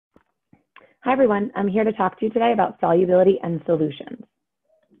Hi everyone, I'm here to talk to you today about solubility and solutions.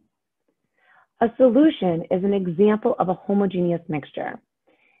 A solution is an example of a homogeneous mixture.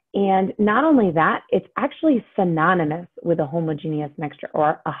 And not only that, it's actually synonymous with a homogeneous mixture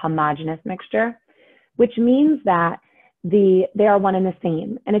or a homogeneous mixture, which means that they are one and the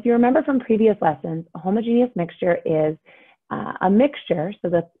same. And if you remember from previous lessons, a homogeneous mixture is a mixture, so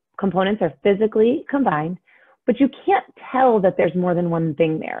the components are physically combined, but you can't tell that there's more than one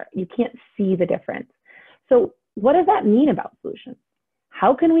thing there. You can't see the difference. So what does that mean about solutions?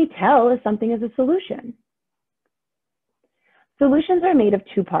 How can we tell if something is a solution? Solutions are made of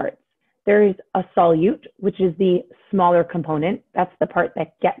two parts. There is a solute, which is the smaller component. That's the part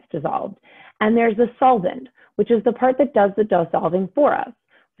that gets dissolved. And there's a solvent, which is the part that does the dissolving for us.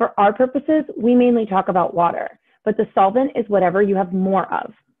 For our purposes, we mainly talk about water, but the solvent is whatever you have more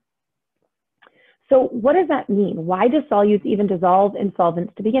of. So what does that mean? Why do solutes even dissolve in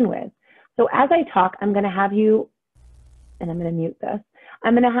solvents to begin with? So as I talk, I'm going to have you, and I'm going to mute this,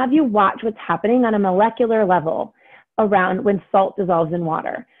 I'm going to have you watch what's happening on a molecular level around when salt dissolves in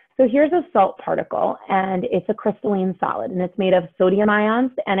water. So here's a salt particle, and it's a crystalline solid, and it's made of sodium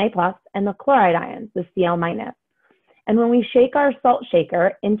ions, the Na+, and the chloride ions, the Cl-. And when we shake our salt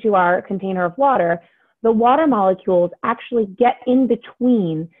shaker into our container of water, the water molecules actually get in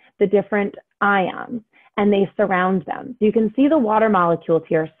between the different ions and they surround them. So you can see the water molecules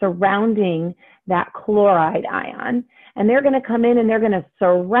here surrounding that chloride ion, and they're going to come in and they're going to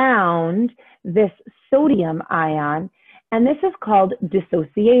surround this sodium ion, and this is called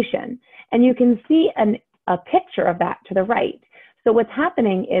dissociation. And you can see a picture of that to the right. So what's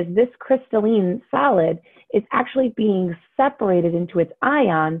happening is this crystalline solid is actually being separated into its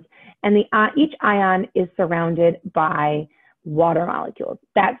ions, and each ion is surrounded by water molecules.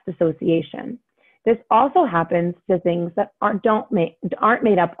 That's dissociation. This also happens to things that aren't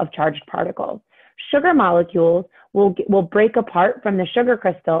made up of charged particles. Sugar molecules will break apart from the sugar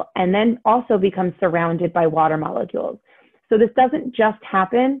crystal and then also become surrounded by water molecules. So this doesn't just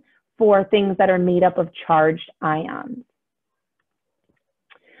happen for things that are made up of charged ions.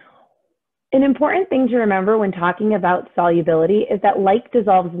 An important thing to remember when talking about solubility is that like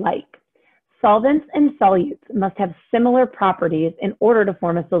dissolves like. Solvents and solutes must have similar properties in order to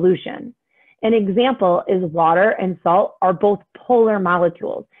form a solution. An example is water and salt are both polar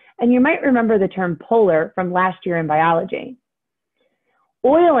molecules. And you might remember the term polar from last year in biology.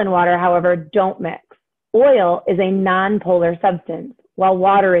 Oil and water, however, don't mix. Oil is a non-polar substance, while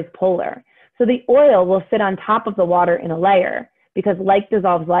water is polar. So the oil will sit on top of the water in a layer because like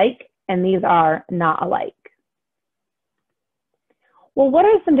dissolves like, and these are not alike. Well, what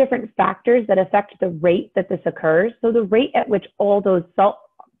are some different factors that affect the rate that this occurs? So the rate at which all those salt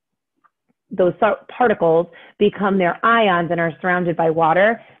particles become their ions and are surrounded by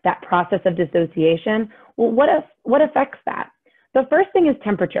water, that process of dissociation, well, what affects that? The first thing is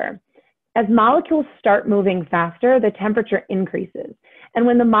temperature. As molecules start moving faster, the temperature increases. And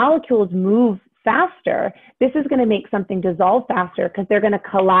when the molecules move faster, this is going to make something dissolve faster because they're going to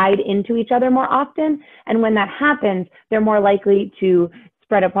collide into each other more often. And when that happens, they're more likely to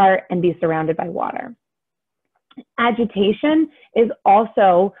spread apart and be surrounded by water. Agitation is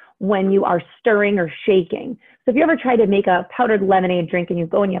also when you are stirring or shaking. So if you ever try to make a powdered lemonade drink and you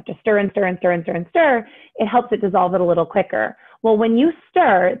go and you have to stir and stir and stir and stir and stir, it helps it dissolve it a little quicker. Well, when you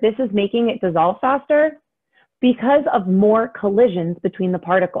stir, this is making it dissolve faster because of more collisions between the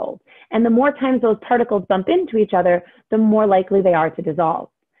particles. And the more times those particles bump into each other, the more likely they are to dissolve.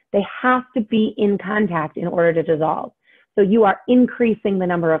 They have to be in contact in order to dissolve. So you are increasing the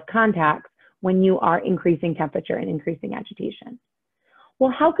number of contacts when you are increasing temperature and increasing agitation.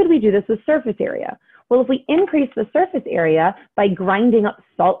 Well, how could we do this with surface area? Well, if we increase the surface area by grinding up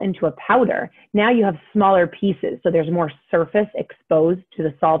salt into a powder, now you have smaller pieces, so there's more surface exposed to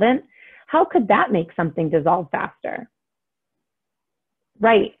the solvent. How could that make something dissolve faster?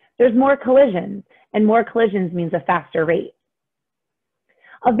 Right, there's more collisions, and more collisions means a faster rate.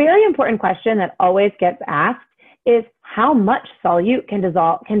 A very important question that always gets asked is how much solute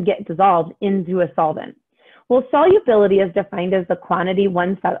can get dissolved into a solvent? Well, solubility is defined as the quantity of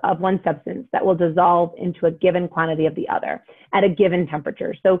one substance that will dissolve into a given quantity of the other at a given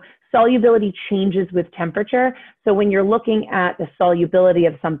temperature. So solubility changes with temperature. So when you're looking at the solubility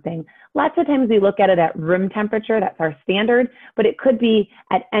of something, lots of times we look at it at room temperature, that's our standard, but it could be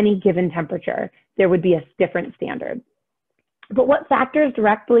at any given temperature. There would be a different standard. But what factors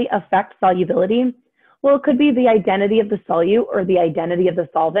directly affect solubility? Well, it could be the identity of the solute or the identity of the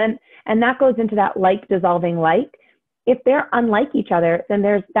solvent, and that goes into that like dissolving like. If they're unlike each other, then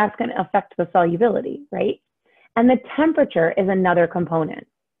that's going to affect the solubility, right? And the temperature is another component.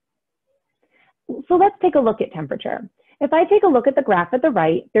 So let's take a look at temperature. If I take a look at the graph at the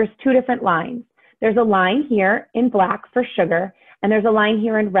right, there's two different lines. There's a line here in black for sugar, and there's a line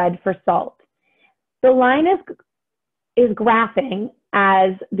here in red for salt. The line is graphing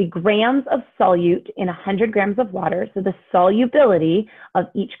as the grams of solute in 100 grams of water, so the solubility of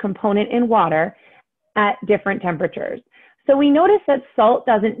each component in water at different temperatures. So we notice that salt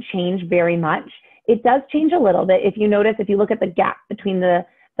doesn't change very much. It does change a little bit. If you notice, if you look at the gap between the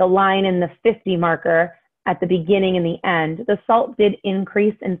line and the 50 marker at the beginning and the end, the salt did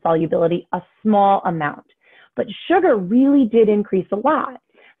increase in solubility a small amount, but sugar really did increase a lot.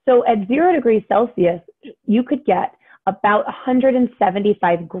 So at 0 degrees Celsius, you could get about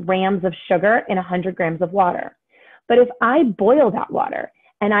 175 grams of sugar in 100 grams of water. But if I boil that water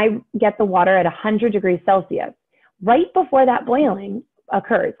and I get the water at 100 degrees Celsius, right before that boiling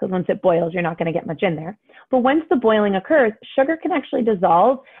occurs, because once it boils, you're not going to get much in there. But once the boiling occurs, sugar can actually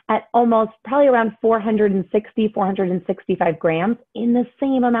dissolve at almost probably around 460, 465 grams in the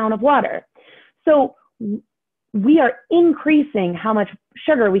same amount of water. So we are increasing how much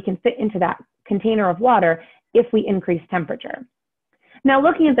sugar we can fit into that container of water if we increase temperature. Now,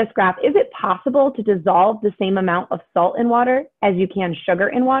 looking at this graph, is it possible to dissolve the same amount of salt in water as you can sugar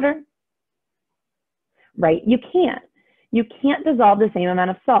in water? Right, you can't. You can't dissolve the same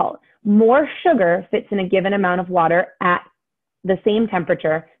amount of salt. More sugar fits in a given amount of water at the same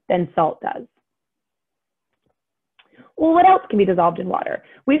temperature than salt does. Well, what else can be dissolved in water?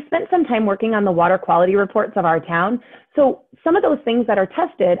 We've spent some time working on the water quality reports of our town. So some of those things that are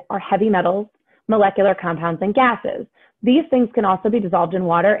tested are heavy metals, molecular compounds, and gases. These things can also be dissolved in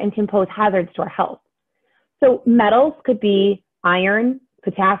water and can pose hazards to our health. So metals could be iron,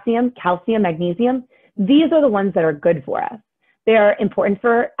 potassium, calcium, magnesium. These are the ones that are good for us. They are important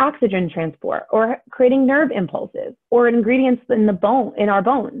for oxygen transport or creating nerve impulses or ingredients in our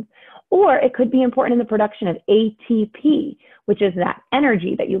bones. Or it could be important in the production of ATP, which is that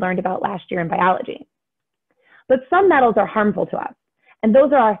energy that you learned about last year in biology. But some metals are harmful to us, and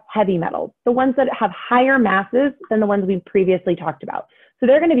those are our heavy metals, the ones that have higher masses than the ones we've previously talked about. So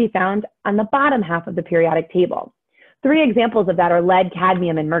they're going to be found on the bottom half of the periodic table. 3 examples of that are lead,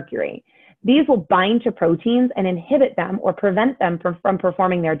 cadmium, and mercury. These will bind to proteins and inhibit them or prevent them from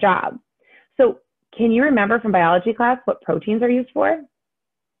performing their job. So can you remember from biology class what proteins are used for?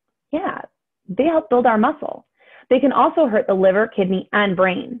 Yeah, they help build our muscle. They can also hurt the liver, kidney, and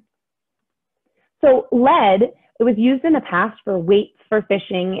brain. So lead, it was used in the past for weights for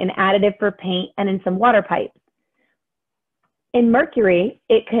fishing, an additive for paint, and in some water pipes. In mercury,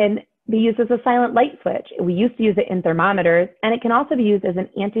 it can be used as a silent light switch. We used to use it in thermometers, and it can also be used as an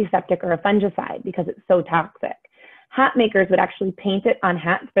antiseptic or a fungicide because it's so toxic. Hat makers would actually paint it on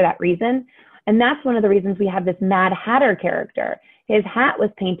hats for that reason, and that's one of the reasons we have this Mad Hatter character. His hat was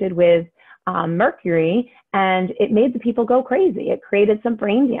painted with mercury, and it made the people go crazy. It created some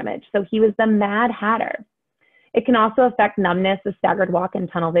brain damage, so he was the Mad Hatter. It can also affect numbness, a staggered walk, and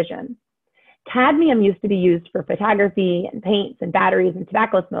tunnel vision. Cadmium used to be used for photography and paints and batteries and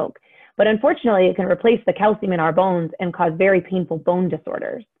tobacco smoke, but unfortunately it can replace the calcium in our bones and cause very painful bone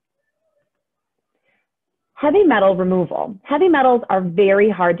disorders. Heavy metal removal. Heavy metals are very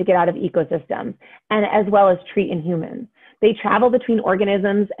hard to get out of ecosystems and as well as treat in humans. They travel between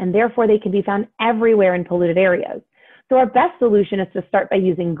organisms and therefore they can be found everywhere in polluted areas. So our best solution is to start by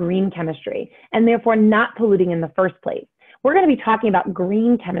using green chemistry and therefore not polluting in the first place. We're going to be talking about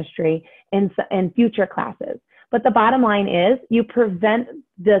green chemistry in future classes. But the bottom line is you prevent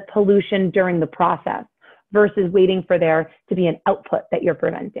the pollution during the process versus waiting for there to be an output that you're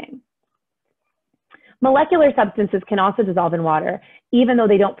preventing. Molecular substances can also dissolve in water, even though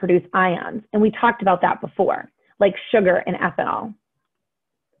they don't produce ions. And we talked about that before, like sugar and ethanol.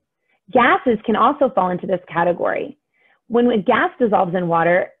 Gases can also fall into this category. When a gas dissolves in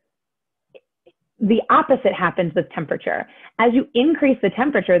water, the opposite happens with temperature. As you increase the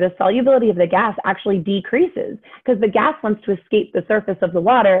temperature, the solubility of the gas actually decreases because the gas wants to escape the surface of the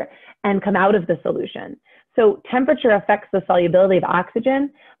water and come out of the solution. So temperature affects the solubility of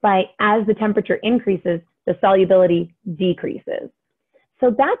oxygen by, as the temperature increases, the solubility decreases.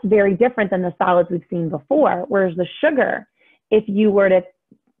 So that's very different than the solids we've seen before, whereas the sugar, if you were to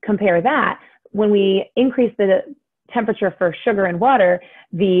compare that, when we increase the temperature for sugar and water,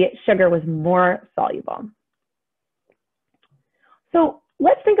 the sugar was more soluble. So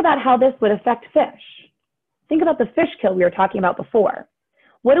let's think about how this would affect fish. Think about the fish kill we were talking about before.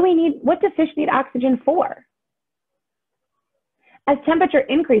 What do fish need oxygen for? As temperature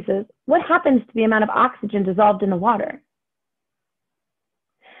increases, what happens to the amount of oxygen dissolved in the water?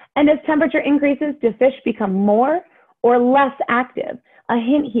 And as temperature increases, do fish become more or less active? A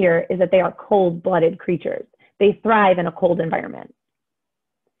hint here is that they are cold-blooded creatures. They thrive in a cold environment.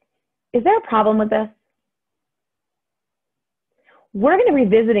 Is there a problem with this? We're going to be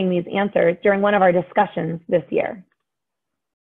revisiting these answers during one of our discussions this year.